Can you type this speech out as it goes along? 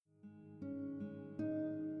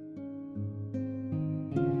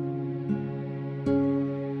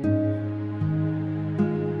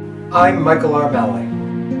I'm Michael R. Malley,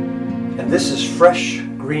 and this is Fresh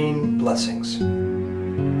Green Blessings,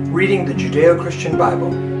 reading the Judeo-Christian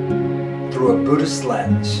Bible through a Buddhist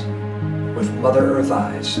lens with Mother Earth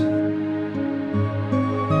eyes.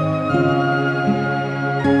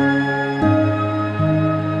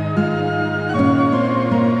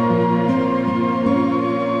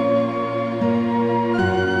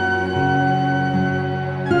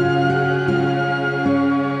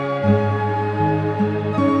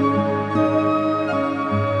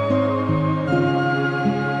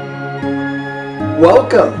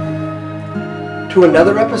 Welcome to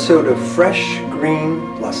another episode of Fresh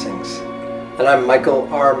Green Blessings. And I'm Michael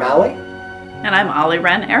R. Malley. And I'm Ollie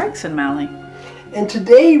Wren Erickson Malley. And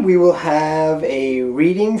today we will have a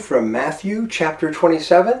reading from Matthew chapter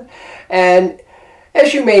 27. And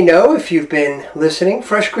as you may know, if you've been listening,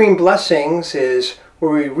 Fresh Green Blessings is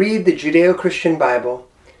where we read the Judeo-Christian Bible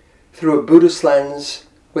through a Buddhist lens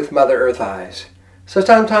with Mother Earth eyes.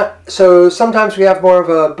 So sometimes we have more of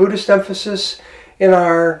a Buddhist emphasis in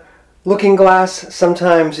our looking glass.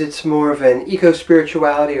 Sometimes it's more of an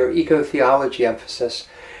eco-spirituality or eco-theology emphasis.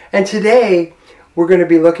 And today we're going to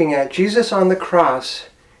be looking at Jesus on the cross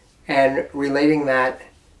and relating that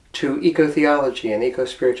to eco-theology and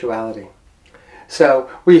eco-spirituality.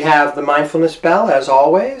 So we have the mindfulness bell as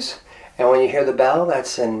always. And when you hear the bell,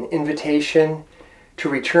 that's an invitation to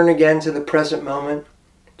return again to the present moment,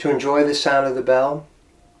 to enjoy the sound of the bell.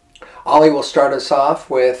 Ollie will start us off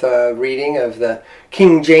with a reading of the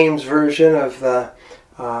King James Version of the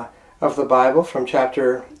Bible from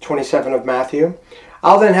chapter 27 of Matthew.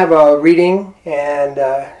 I'll then have a reading and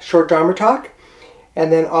a short Dharma talk,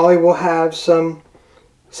 and then Ollie will have some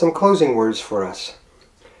closing words for us.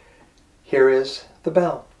 Here is the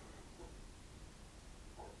bell.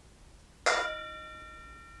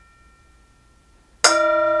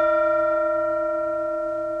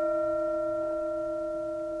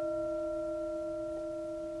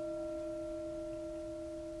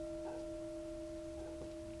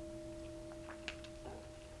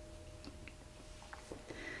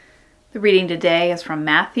 The reading today is from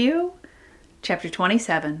Matthew chapter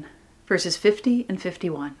 27, verses 50 and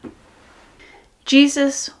 51.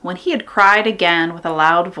 Jesus, when he had cried again with a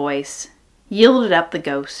loud voice, yielded up the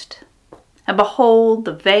ghost. And behold,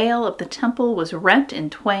 the veil of the temple was rent in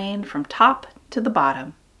twain from top to the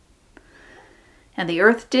bottom. And the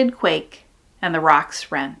earth did quake, and the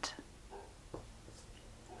rocks rent.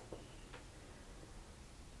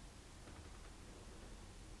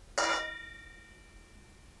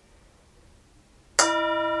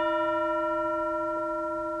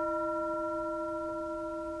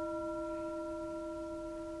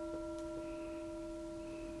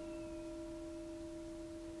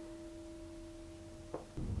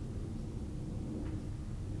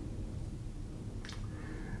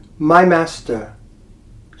 My master,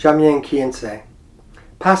 Jamyang Khyentse,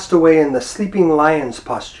 passed away in the sleeping lion's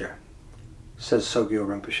posture, says Sogyo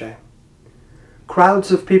Rinpoche.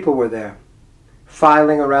 Crowds of people were there,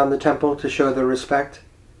 filing around the temple to show their respect.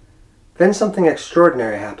 Then something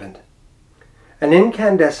extraordinary happened. An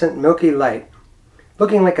incandescent milky light,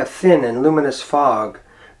 looking like a thin and luminous fog,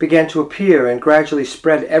 began to appear and gradually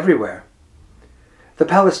spread everywhere. The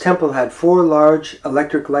palace temple had 4 large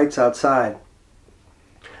electric lights outside.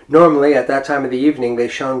 Normally, at that time of the evening, they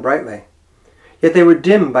shone brightly. Yet they were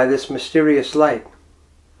dimmed by this mysterious light.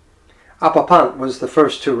 Apapant was the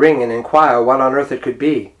first to ring and inquire what on earth it could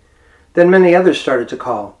be. Then many others started to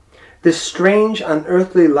call. This strange,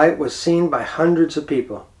 unearthly light was seen by hundreds of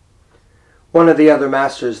people. One of the other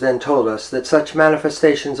masters then told us that such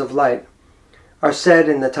manifestations of light are said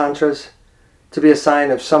in the Tantras to be a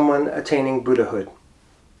sign of someone attaining Buddhahood.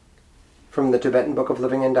 From the Tibetan Book of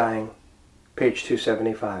Living and Dying, page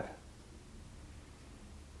 275.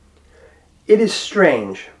 It is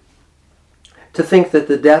strange to think that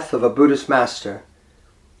the death of a Buddhist master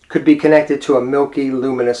could be connected to a milky,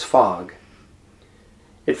 luminous fog.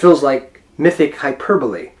 It feels like mythic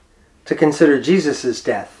hyperbole to consider Jesus'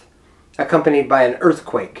 death accompanied by an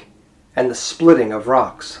earthquake and the splitting of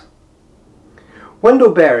rocks.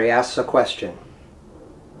 Wendell Berry asks a question.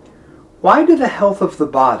 Why do the health of the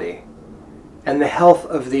body and the health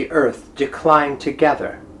of the earth decline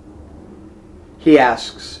together? He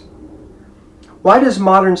asks, why does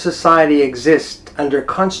modern society exist under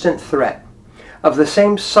constant threat of the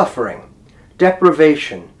same suffering,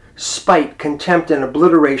 deprivation, spite, contempt, and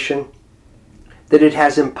obliteration that it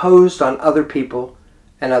has imposed on other people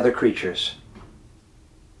and other creatures?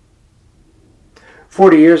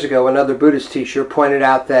 40 years ago, another Buddhist teacher pointed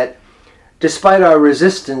out that despite our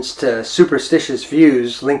resistance to superstitious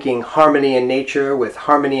views linking harmony in nature with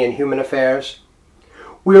harmony in human affairs,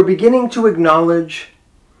 we are beginning to acknowledge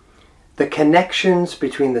the connections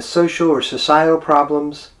between the social or societal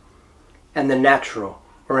problems and the natural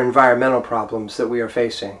or environmental problems that we are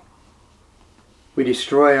facing. We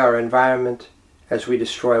destroy our environment as we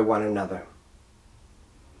destroy one another.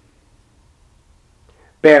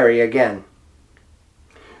 Barry again.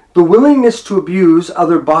 The willingness to abuse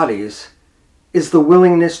other bodies is the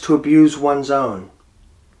willingness to abuse one's own.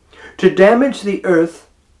 To damage the earth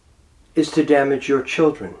is to damage your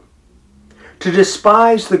children. To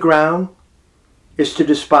despise the ground is to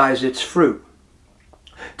despise its fruit.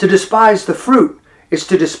 To despise the fruit is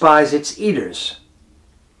to despise its eaters.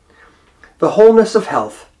 The wholeness of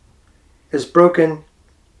health is broken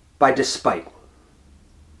by despite.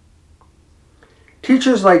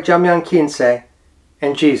 Teachers like Jamyang Khyentse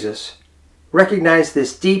and Jesus recognize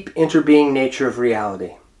this deep interbeing nature of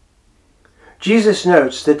reality. Jesus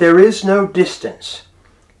notes that there is no distance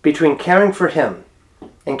between caring for him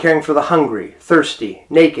and caring for the hungry, thirsty,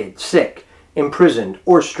 naked, sick, imprisoned,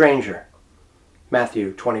 or stranger.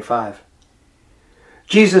 Matthew 25.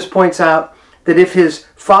 Jesus points out that if his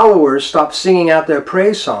followers stop singing out their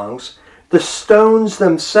praise songs, the stones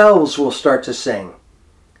themselves will start to sing.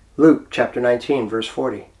 Luke chapter 19, verse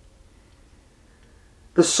 40.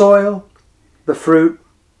 The soil, the fruit,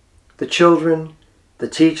 the children, the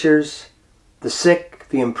teachers, the sick,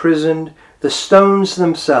 the imprisoned, the stones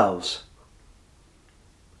themselves.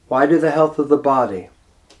 Why do the health of the body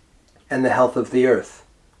and the health of the earth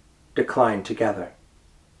decline together?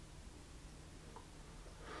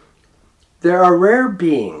 There are rare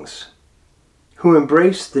beings who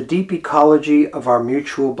embrace the deep ecology of our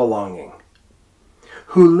mutual belonging,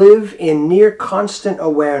 who live in near constant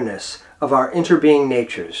awareness of our interbeing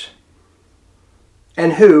natures,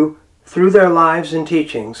 and who, through their lives and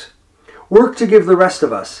teachings, work to give the rest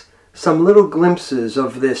of us some little glimpses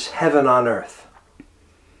of this heaven on earth.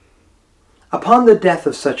 Upon the death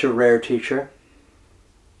of such a rare teacher,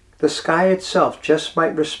 the sky itself just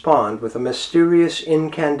might respond with a mysterious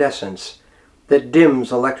incandescence that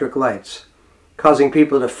dims electric lights, causing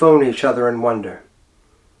people to phone each other in wonder.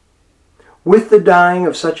 With the dying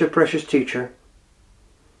of such a precious teacher,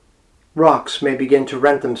 rocks may begin to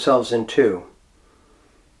rent themselves in two.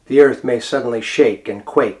 The earth may suddenly shake and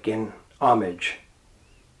quake in homage.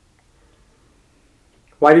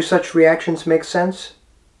 Why do such reactions make sense?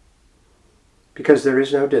 Because there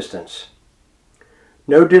is no distance.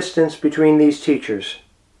 No distance between these teachers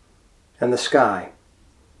and the sky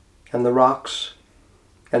and the rocks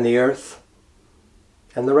and the earth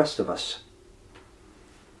and the rest of us.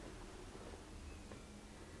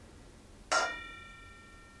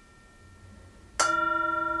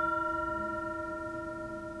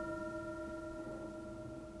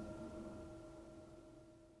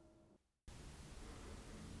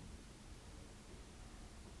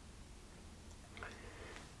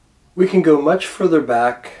 We can go much further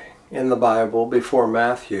back in the Bible before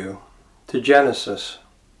Matthew to Genesis.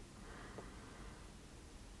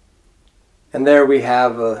 And there we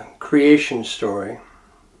have a creation story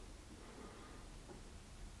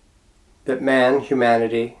that man,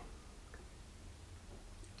 humanity,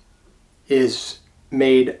 is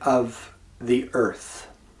made of the earth.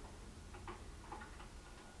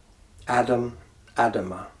 Adam,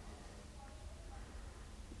 Adamah.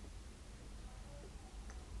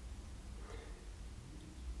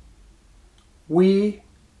 We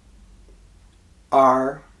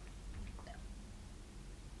are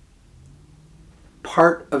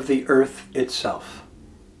part of the earth itself.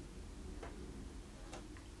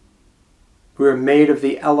 We are made of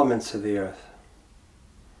the elements of the earth.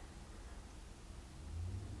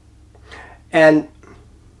 And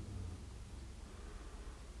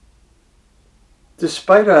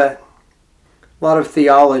despite a lot of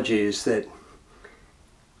theologies that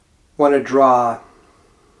want to draw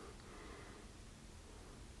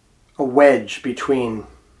a wedge between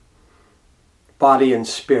body and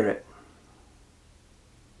spirit,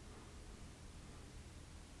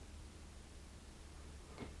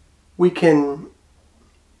 we can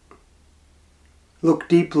look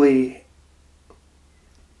deeply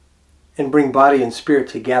and bring body and spirit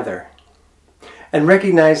together and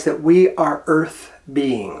recognize that we are earth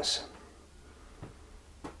beings.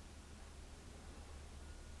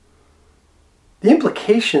 The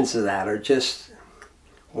implications of that are just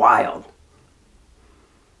wild.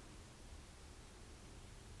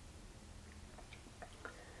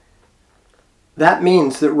 That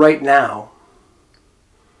means that right now,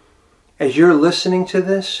 as you're listening to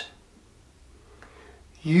this,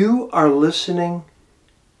 you are listening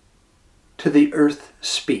to the earth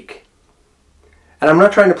speak. And I'm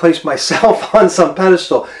not trying to place myself on some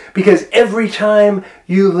pedestal, because every time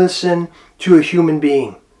you listen to a human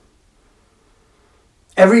being,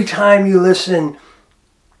 every time you listen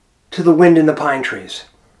to the wind in the pine trees,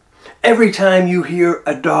 every time you hear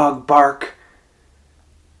a dog bark,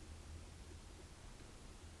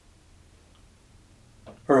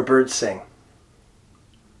 or a bird sing,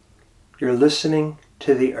 you're listening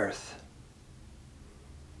to the earth.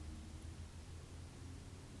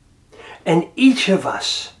 And each of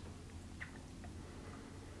us,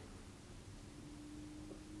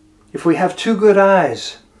 if we have two good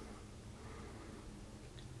eyes,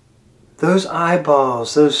 those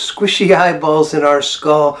eyeballs, those squishy eyeballs in our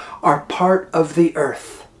skull are part of the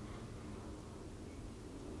earth.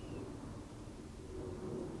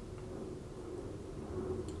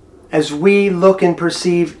 As we look and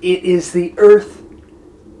perceive, it is the earth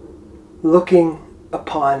looking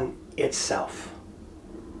upon itself.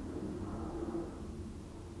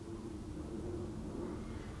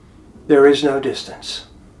 There is no distance.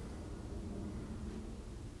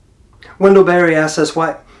 Wendell Berry asks us,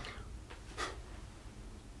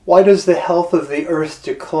 why does the health of the earth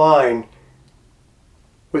decline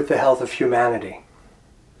with the health of humanity?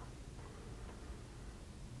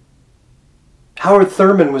 Howard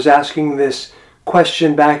Thurman was asking this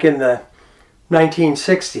question back in the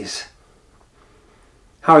 1960s.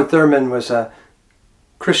 Howard Thurman was a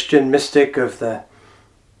Christian mystic of the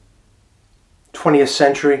 20th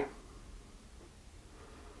century.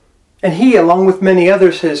 And he, along with many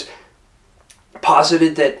others, has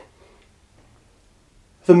posited that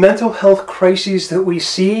the mental health crises that we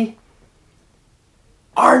see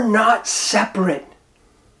are not separate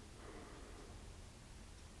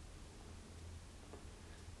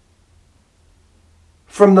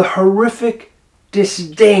from the horrific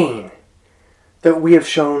disdain that we have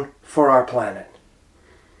shown for our planet.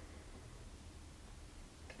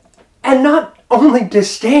 And not only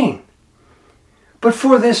disdain, but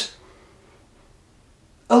for this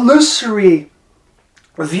illusory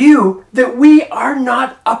view that we are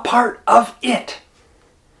not a part of it.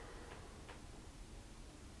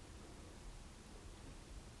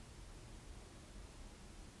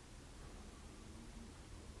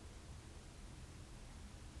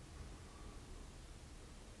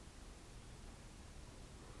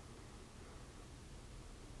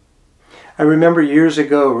 I remember years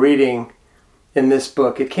ago reading in this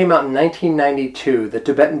book, it came out in 1992, the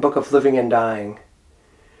Tibetan Book of Living and Dying.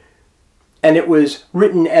 And it was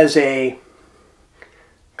written as a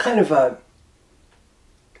kind of a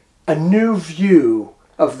new view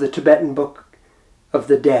of the Tibetan Book of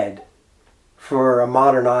the Dead for a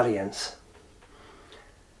modern audience.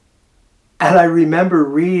 And I remember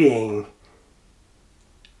reading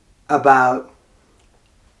about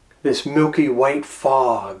this milky white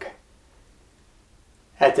fog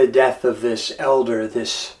at the death of this elder,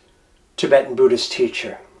 this Tibetan Buddhist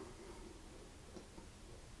teacher.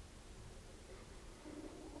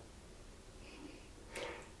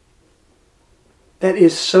 That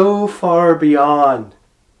is so far beyond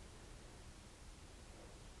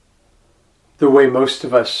the way most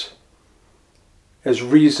of us, as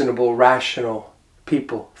reasonable, rational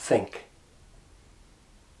people, think.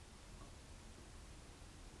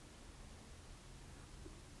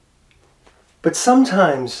 But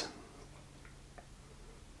sometimes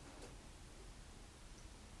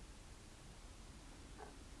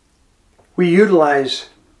we utilize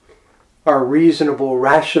our reasonable,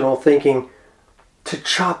 rational thinking to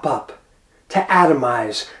chop up, to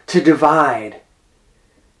atomize, to divide,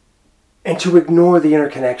 and to ignore the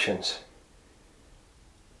interconnections.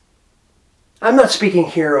 I'm not speaking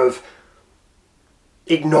here of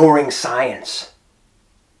ignoring science.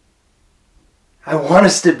 I want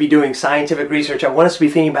us to be doing scientific research. I want us to be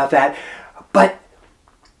thinking about that. But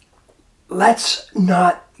let's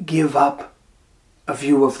not give up a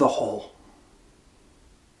view of the whole.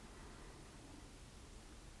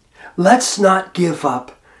 Let's not give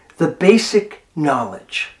up the basic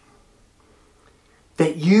knowledge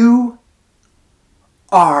that you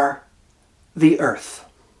are the earth.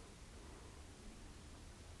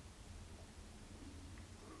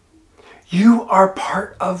 You are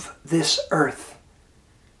part of this earth.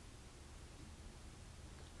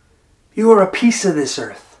 You are a piece of this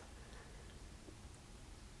earth.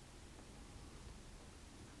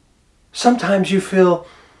 Sometimes you feel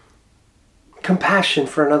compassion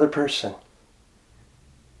for another person.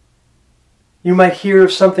 You might hear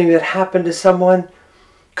of something that happened to someone.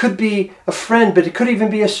 Could be a friend, but it could even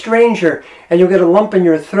be a stranger. And you'll get a lump in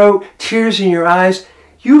your throat, tears in your eyes.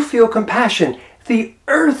 You feel compassion. The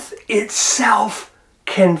earth itself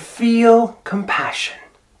can feel compassion.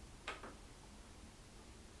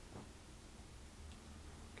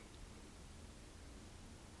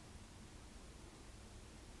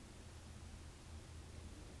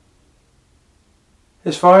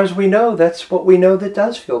 As far as we know, that's what we know that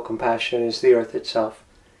does feel compassion, is the earth itself.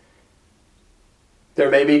 There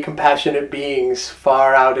may be compassionate beings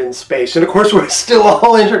far out in space. And of course, we're still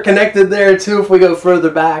all interconnected there too if we go further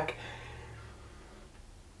back.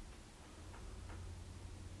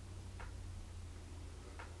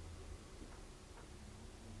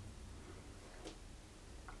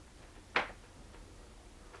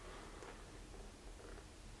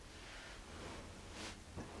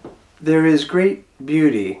 There is great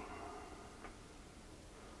beauty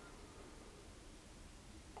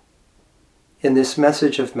in this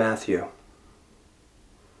message of Matthew.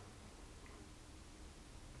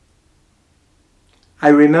 I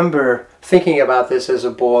remember thinking about this as a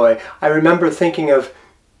boy. I remember thinking of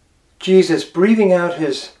Jesus breathing out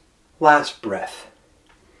his last breath,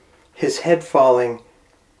 his head falling,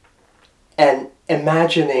 and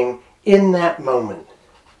imagining in that moment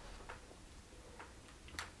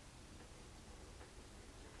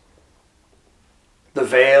the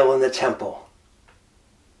veil in the temple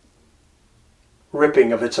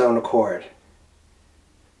ripping of its own accord.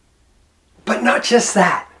 But not just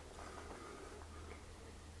that.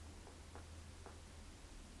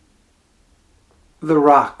 The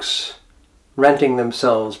rocks renting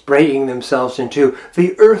themselves, breaking themselves in two,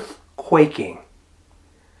 the earth quaking.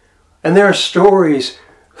 And there are stories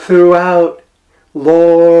throughout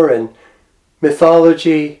lore and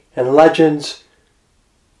mythology and legends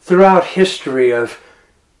throughout history of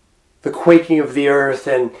the quaking of the earth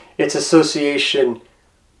and its association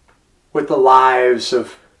with the lives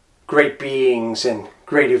of great beings and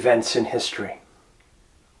great events in history.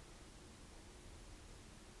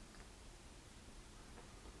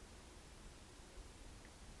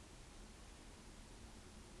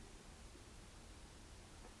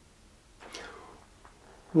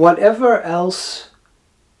 Whatever else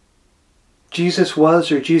Jesus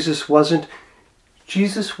was or Jesus wasn't,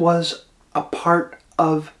 Jesus was a part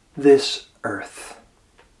of this earth.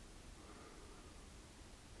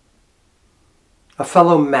 A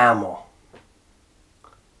fellow mammal.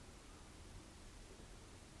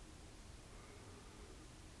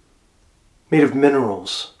 Made of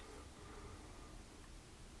minerals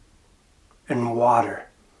and water.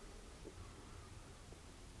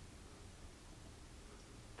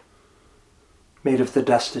 Made of the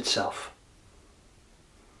dust itself.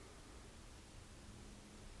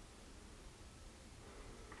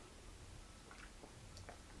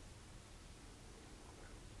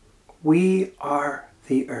 We are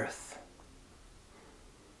the earth.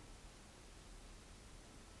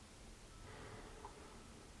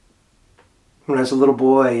 When I was a little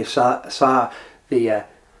boy, I saw the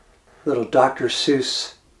little Dr.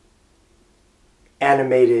 Seuss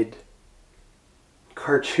animated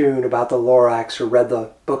cartoon about the Lorax, or read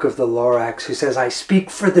the book of the Lorax, who says, "I speak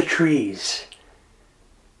for the trees."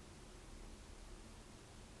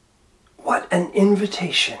 What an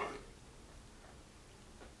invitation.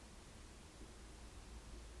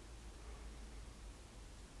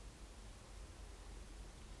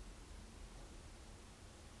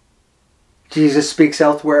 Jesus speaks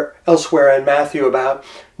elsewhere in Matthew about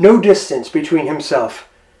no distance between himself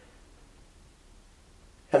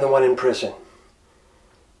and the one in prison,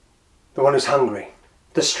 the one who's hungry,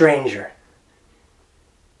 the stranger.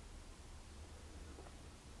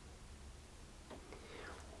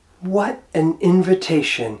 What an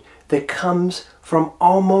invitation that comes from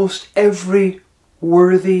almost every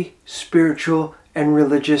worthy spiritual and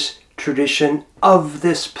religious tradition of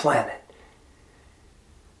this planet.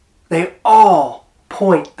 They all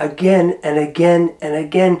point again and again and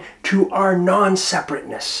again to our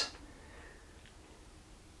non-separateness,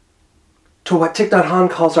 to what Thich Nhat Hanh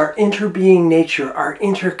calls our interbeing nature, our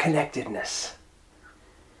interconnectedness.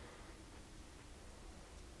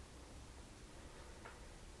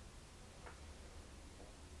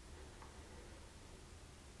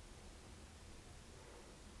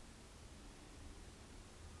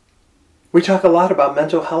 We talk a lot about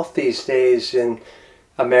mental health these days in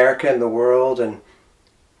America and the world, and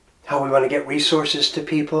how we want to get resources to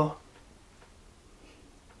people.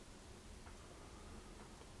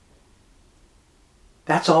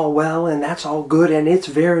 That's all well and that's all good and it's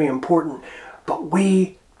very important, but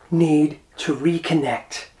we need to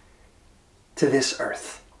reconnect to this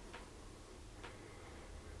earth.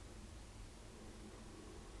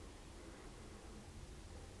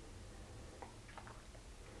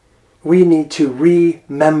 We need to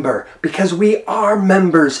remember, because we are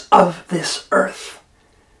members of this earth.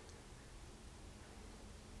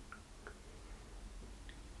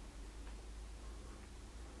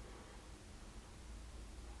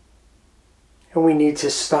 And we need to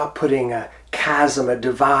stop putting a chasm, a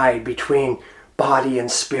divide between body and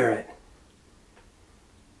spirit,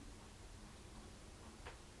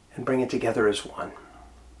 and bring it together as one.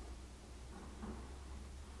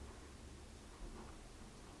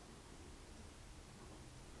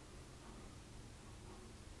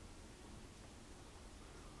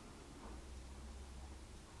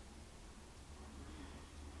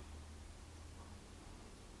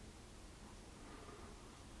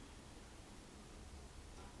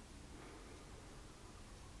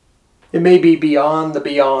 It may be beyond the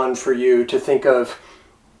beyond for you to think of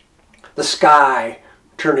the sky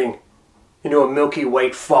turning into a milky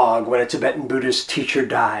white fog when a Tibetan Buddhist teacher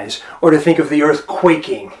dies, or to think of the earth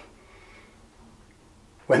quaking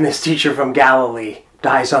when this teacher from Galilee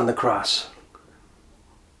dies on the cross.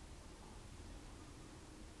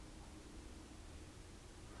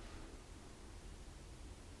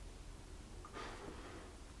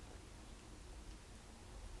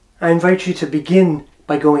 I invite you to begin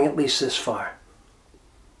by going at least this far.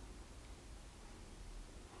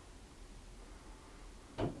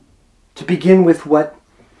 To begin with what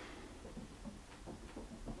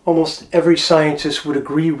almost every scientist would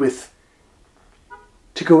agree with,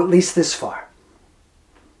 to go at least this far.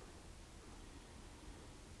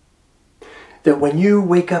 That when you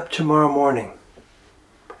wake up tomorrow morning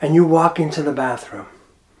and you walk into the bathroom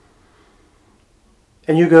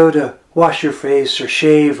and you go to wash your face or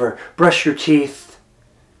shave or brush your teeth,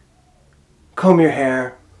 comb your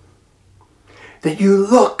hair, that you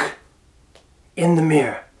look in the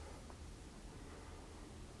mirror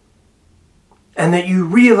and that you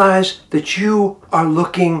realize that you are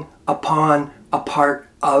looking upon a part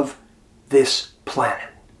of this planet.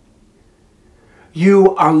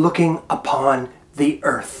 You are looking upon the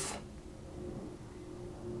earth.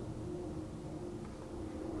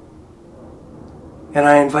 And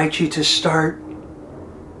I invite you to start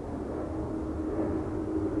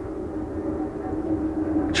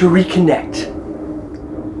to reconnect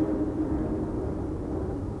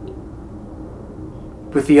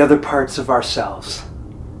with the other parts of ourselves.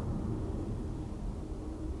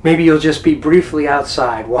 Maybe you'll just be briefly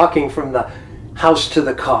outside, walking from the house to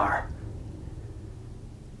the car.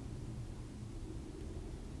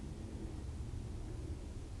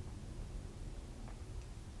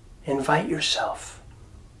 Invite yourself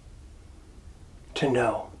to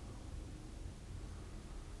know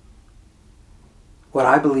what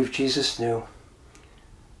I believe Jesus knew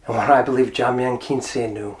and what I believe Jamyang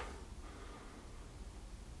Khyentse knew.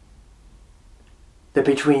 That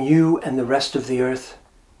between you and the rest of the earth,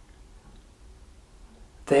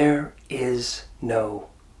 there is no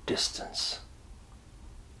distance.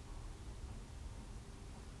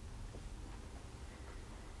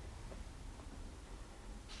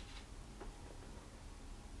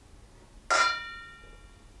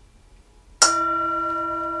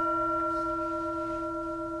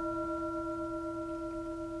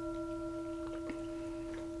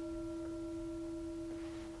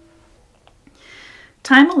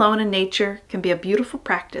 Time alone in nature can be a beautiful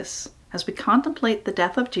practice as we contemplate the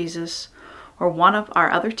death of Jesus or one of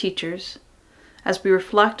our other teachers, as we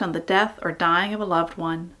reflect on the death or dying of a loved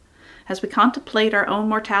one, as we contemplate our own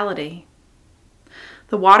mortality.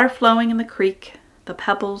 The water flowing in the creek, the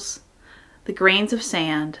pebbles, the grains of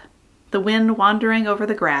sand, the wind wandering over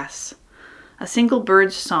the grass, a single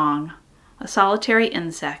bird's song, a solitary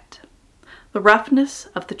insect, the roughness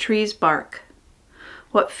of the tree's bark.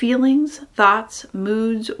 What feelings, thoughts,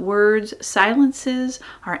 moods, words, silences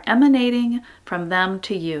are emanating from them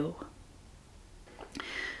to you.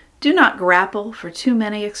 Do not grapple for too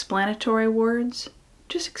many explanatory words.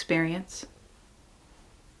 Just experience.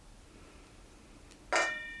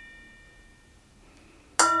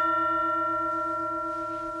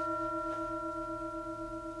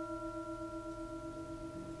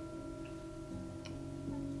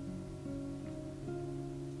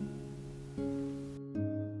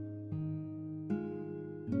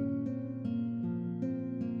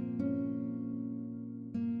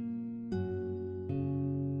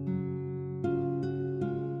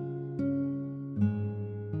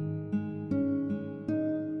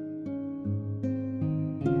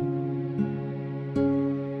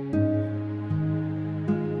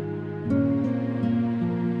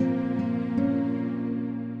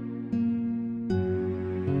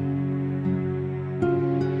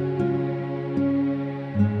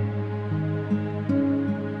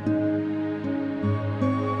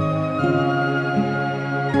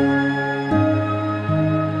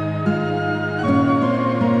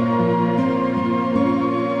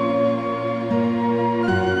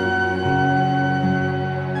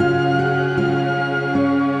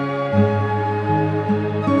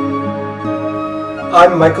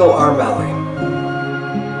 I'm Michael R. Malley.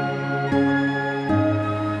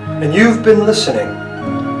 and you've been listening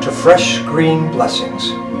to Fresh Green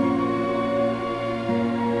Blessings,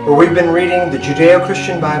 where we've been reading the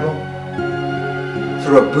Judeo-Christian Bible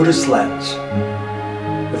through a Buddhist lens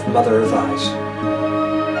with Mother Earth eyes.